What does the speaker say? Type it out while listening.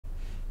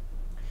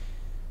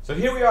So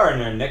here we are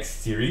in our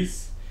next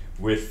series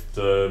with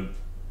the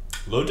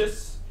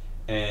Lotus,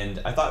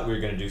 and I thought we were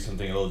going to do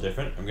something a little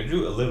different. I'm going to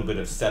do a little bit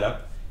of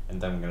setup,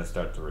 and then I'm going to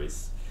start the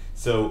race.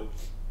 So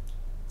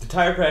the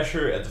tire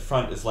pressure at the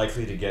front is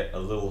likely to get a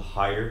little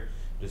higher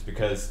just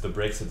because the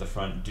brakes at the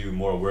front do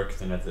more work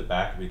than at the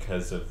back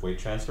because of weight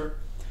transfer.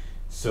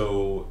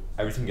 So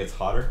everything gets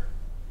hotter.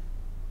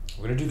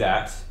 We're going to do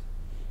that.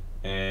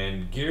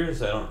 And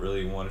gears I don't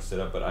really want to set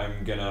up, but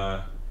I'm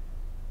gonna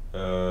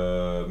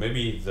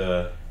maybe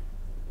the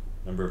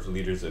number of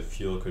liters of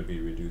fuel could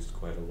be reduced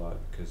quite a lot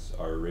because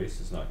our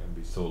race is not going to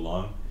be so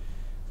long.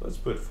 So let's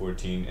put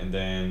 14, and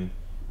then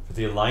for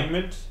the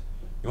alignment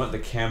you want the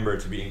camber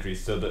to be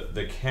increased. So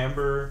the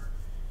camber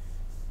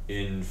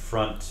in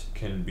front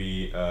can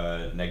be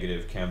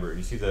negative camber.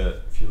 You see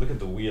if you look at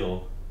the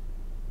wheel,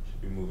 it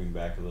should be moving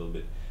back a little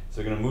bit.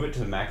 So we're going to move it to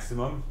the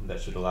maximum. That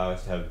should allow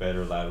us to have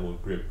better lateral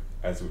grip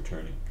as we're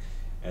turning.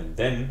 And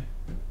then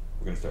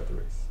we're going to start the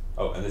race.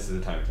 Oh, and this is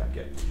the time attack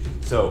yet.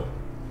 So,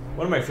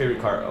 one of my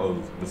favorite cars.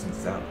 Oh, listen to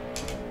the sound.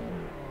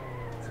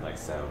 It's a nice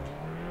sound.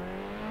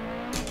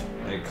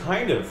 And it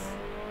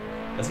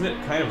doesn't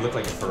it kind of look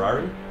like a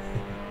Ferrari?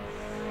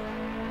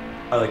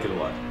 I like it a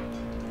lot.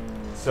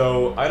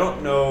 So, I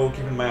don't know,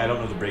 keep in mind I don't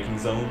know the braking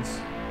zones.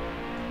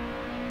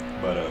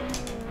 But,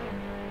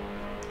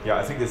 yeah,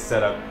 I think this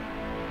setup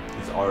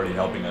is already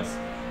helping us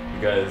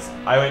because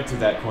I went through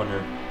that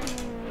corner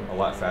a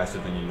lot faster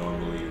than you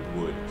normally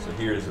would. So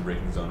here is the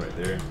braking zone right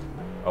there.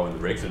 Oh, and the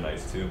brakes are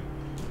nice too.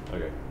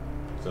 Okay,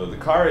 so the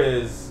car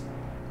is,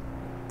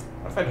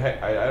 I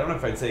don't know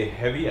if I'd say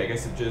heavy. I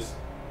guess it just,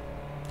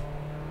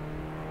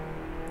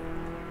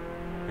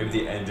 maybe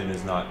the engine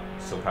is not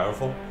so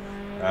powerful,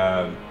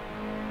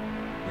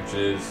 which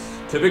is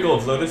typical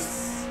of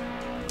Lotus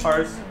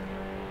cars.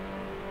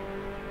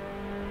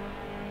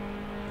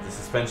 The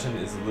suspension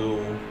is a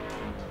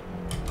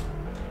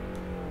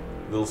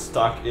little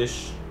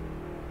stock-ish.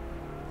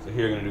 So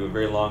here I'm going to do a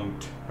very long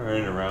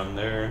turn around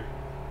there.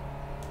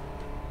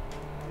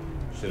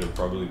 Should have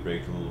probably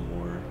braked a little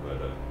more,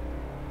 but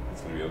it's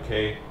going to be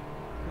okay.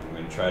 And I'm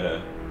going to try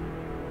to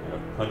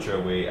punch our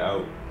way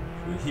out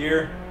through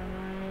here.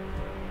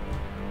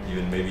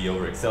 Even maybe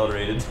over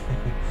accelerated.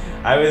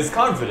 I was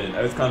confident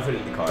in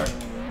the car,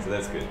 so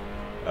that's good.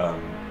 Keep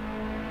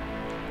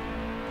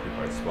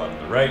our spot on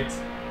the right.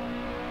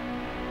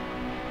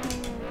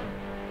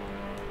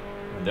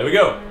 And there we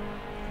go.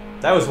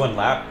 That was one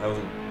lap. That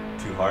wasn't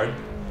too hard.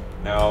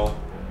 Now,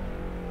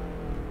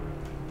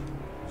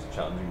 it's a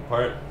challenging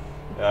part.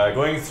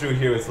 Going through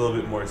here with a little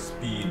bit more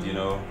speed,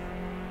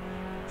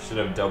 should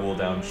have double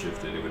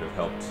downshifted. It would have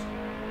helped.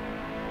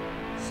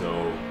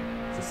 So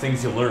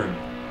things you learn.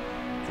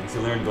 Things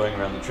you learn going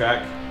around the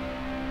track.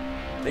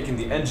 Making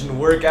the engine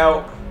work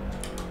out.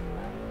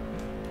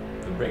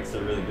 The brakes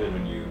are really good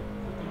when you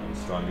put them on the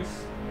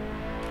strongest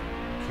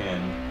you can.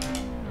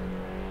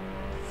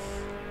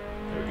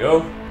 There we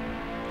go. I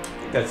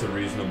think that's a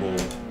reasonable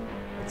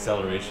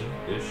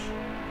acceleration-ish.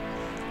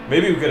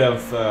 Maybe we could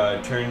have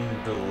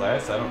turned to the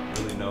left. I don't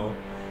really know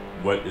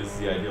what is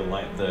the ideal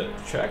line. The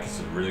track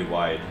is really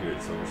wide here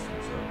at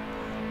Silverstone,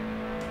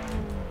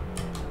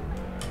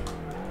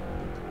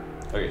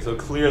 so. Okay, so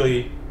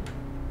clearly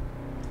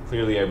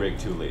I braked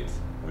too late.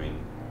 I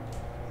mean,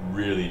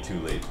 really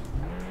too late.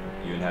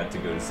 Even had to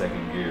go to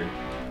second gear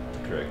to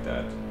correct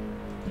that. So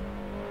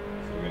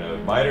we're gonna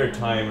bide our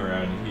time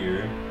around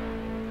here.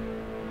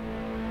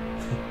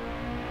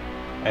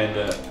 And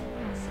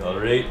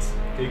accelerate.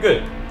 Okay,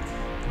 good.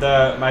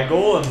 My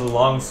goal in the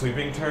long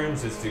sweeping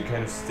turns is to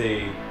kind of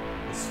stay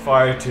as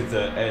far to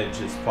the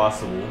edge as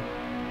possible.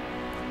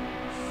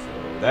 So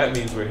that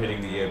means we're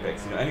hitting the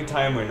apex.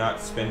 Anytime we're not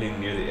spending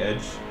near the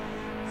edge,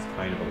 it's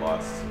kind of a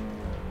loss.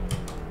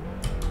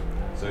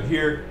 So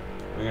here,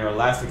 in our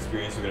last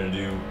experience, we're gonna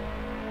do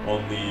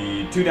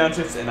only 2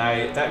 downshifts, and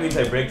that means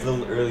I braked a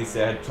little early,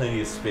 so I had plenty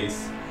of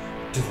space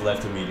to the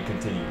left of me to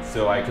continue.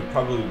 So I could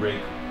probably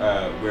brake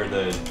where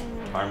the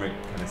tarmac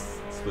kind of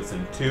splits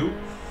in 2.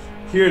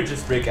 Here,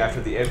 just brake after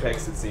the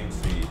apex. It seems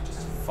to be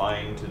just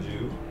fine to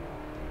do.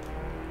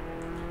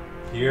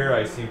 Here,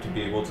 I seem to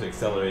be able to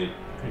accelerate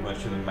pretty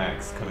much to the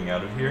max coming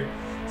out of here.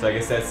 So I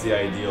guess that's the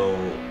ideal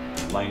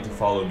line to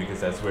follow because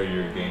that's where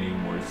you're gaining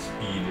more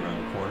speed around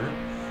the corner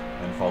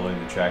and following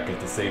the track at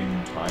the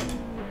same time.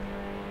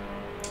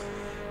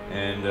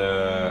 And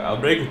I'll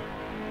brake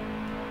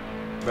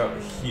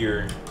about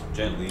here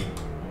gently.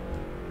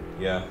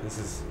 Yeah,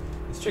 it's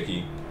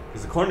tricky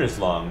because the corner is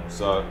long,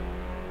 so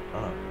I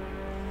don't know.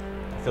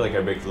 I feel like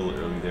I braked a little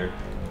early there,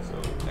 so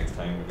next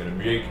time we're gonna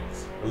brake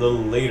a little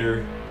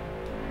later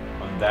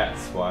on that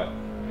spot.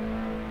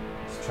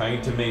 Just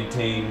trying to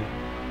maintain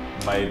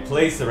my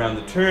place around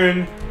the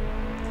turn,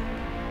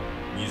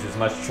 use as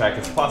much track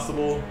as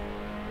possible,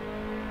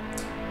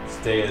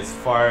 stay as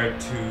far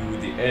to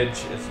the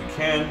edge as we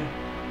can,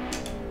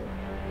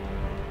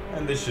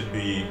 and this should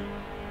be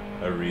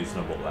a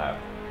reasonable lap.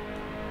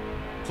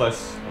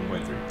 Plus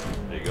 1.3.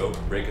 There you go.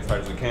 Brake as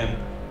hard as we can.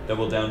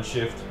 Double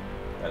downshift.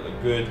 That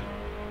looked good.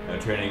 Now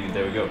turning, and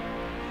there we go.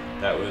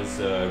 That was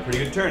a pretty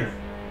good turn.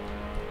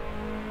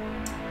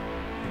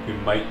 we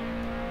might,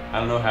 I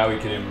don't know how we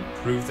could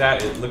improve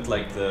that. It looked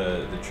like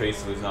the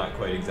trace was not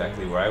quite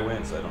exactly where I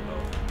went, so I don't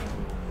know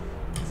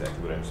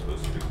exactly what I'm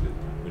supposed to do.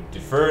 Would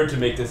defer to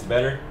make this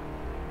better.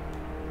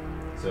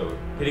 So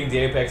hitting the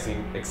apex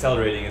and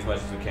accelerating as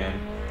much as we can.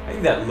 I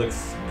think that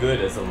looks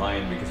good as a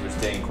line because we're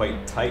staying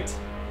quite tight.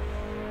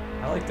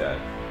 I like that.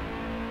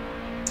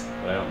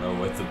 But I don't know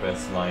what the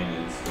best line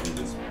is in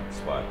this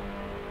spot.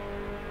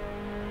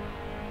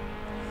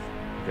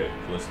 Okay,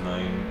 +9,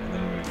 and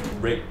then we're going to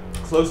brake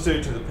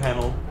closer to the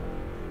panel.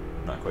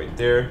 Not quite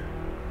there.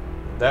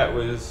 That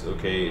was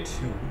okay,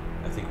 2.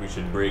 I think we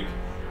should brake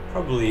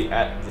probably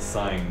at the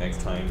sign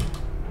next time.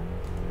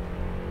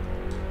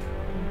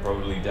 And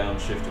probably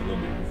downshift a little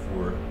bit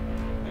before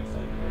next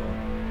time as well.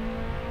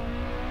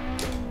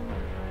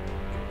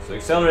 Okay, so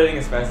accelerating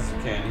as fast as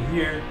we can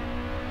here.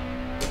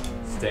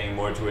 Staying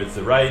more towards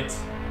the right.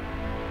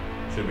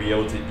 Should be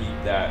able to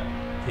eat that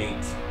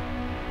paint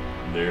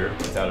there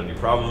without any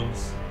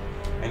problems.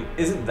 And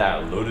isn't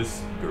that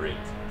Lotus great?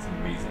 It's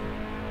amazing.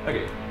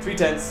 Okay,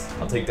 3/10.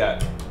 I'll take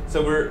that.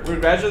 So we're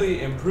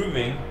gradually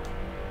improving.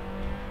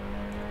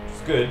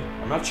 It's good.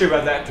 I'm not sure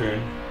about that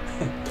turn.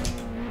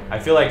 I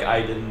feel like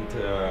I didn't.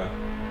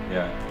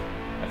 Yeah,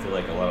 I feel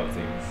like a lot of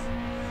things.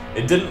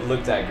 It didn't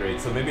look that great,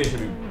 so maybe I should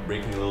be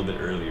braking a little bit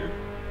earlier.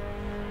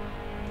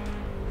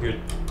 Here,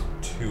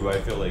 too, I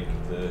feel like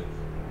the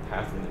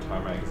path in the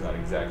tarmac is not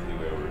exactly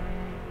where we're.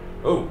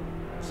 Oh,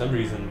 for some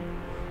reason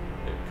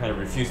it kind of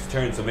refused to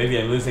turn, so maybe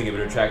I'm losing a bit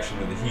of traction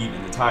with the heat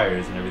and the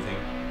tires and everything.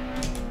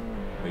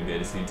 Maybe I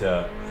just need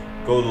to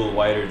go a little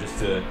wider just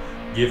to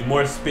give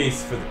more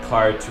space for the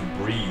car to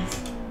breathe.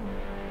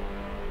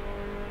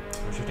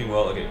 I'm shifting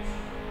well. Okay,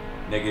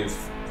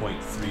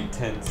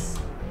 -0.3.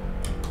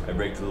 I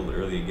braked a little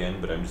early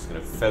again, but I'm just going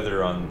to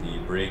feather on the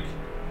brake.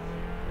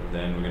 And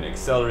then we're going to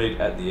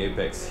accelerate at the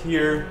apex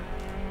here.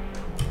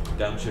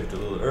 Downshift a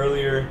little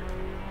earlier.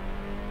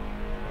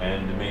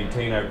 And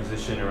maintain our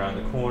position around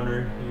the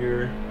corner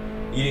here.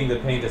 Eating the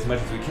paint as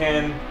much as we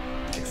can.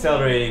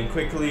 Accelerating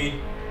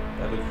quickly.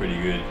 That looked pretty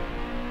good.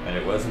 And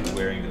it wasn't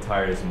wearing the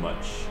tires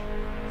much.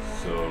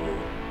 So,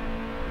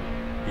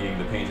 eating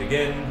the paint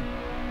again.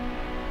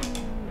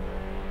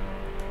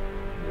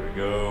 There we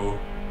go.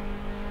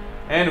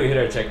 And we hit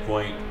our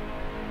checkpoint.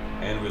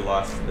 And we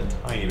lost a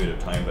tiny bit of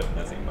time, but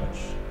nothing much.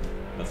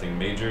 Nothing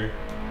major.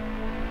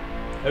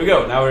 There we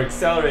go. Now we're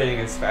accelerating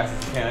as fast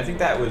as we can. I think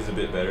that was a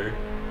bit better.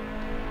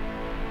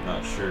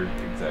 Not sure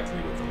exactly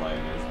what the line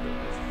is, but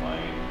it's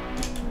fine.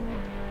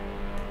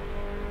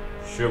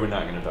 Sure, we're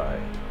not gonna die.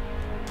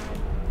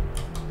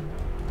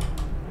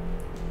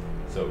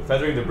 So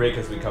feathering the brake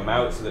as we come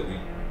out so that we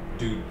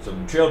do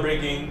some trail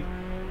braking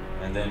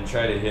and then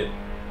try to hit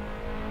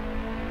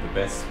the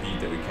best speed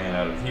that we can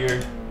out of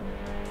here.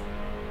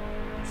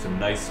 Some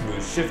nice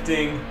smooth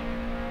shifting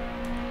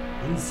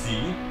and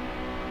see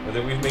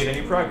whether we've made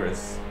any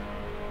progress.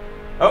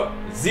 Oh,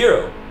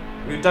 0!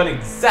 We've done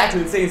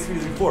exactly the same speed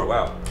as before,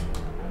 wow.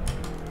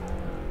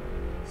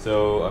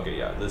 So, okay,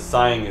 yeah, the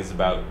sign is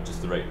about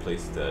just the right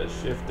place to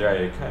shift. There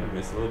I kind of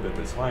missed a little bit,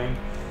 but it's fine.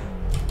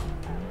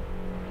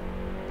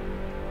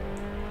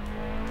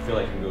 I feel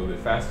like I can go a bit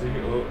faster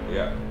here. Oh,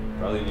 yeah,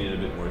 probably needed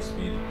a bit more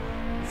speed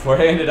before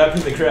I ended up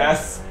in the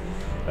grass.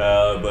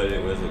 But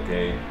it was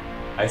okay.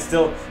 I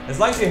still, as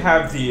long as you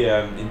have the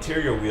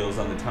interior wheels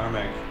on the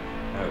tarmac,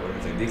 what am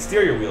I saying? The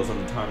exterior wheels on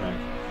the tarmac,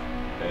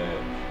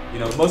 you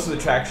know, most of the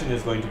traction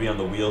is going to be on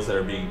the wheels that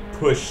are being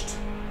pushed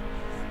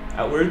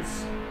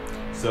outwards.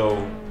 So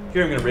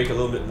here I'm going to brake a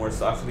little bit more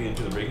softly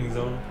into the braking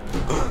zone.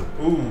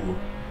 Ooh,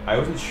 I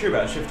wasn't sure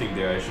about shifting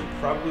there. I should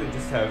probably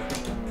just have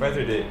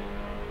feathered it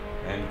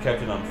and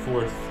kept it on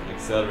 4th, and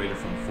accelerated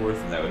from 4th,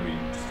 and that would be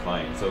just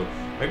fine. So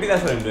maybe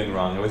that's what I'm doing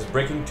wrong. I was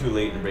braking too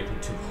late and braking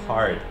too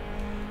hard.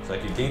 So I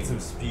could gain some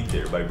speed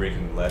there by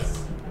braking less.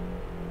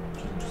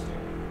 Which is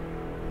interesting.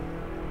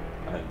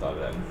 I hadn't thought of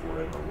that before,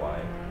 I don't know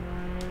why.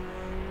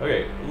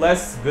 Okay,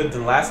 less good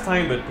than last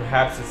time, but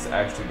perhaps it's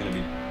actually going to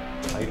be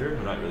tighter.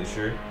 I'm not really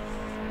sure.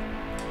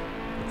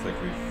 Looks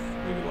like we've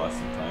maybe lost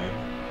some time.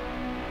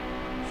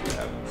 Let's see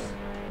what happens.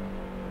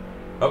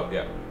 Oh,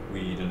 yeah,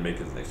 we didn't make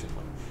it to the next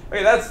checkpoint.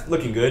 Okay, that's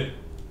looking good.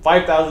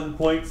 5,000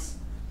 points.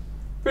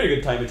 Pretty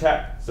good time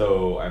attack,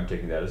 so I'm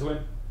taking that as a win.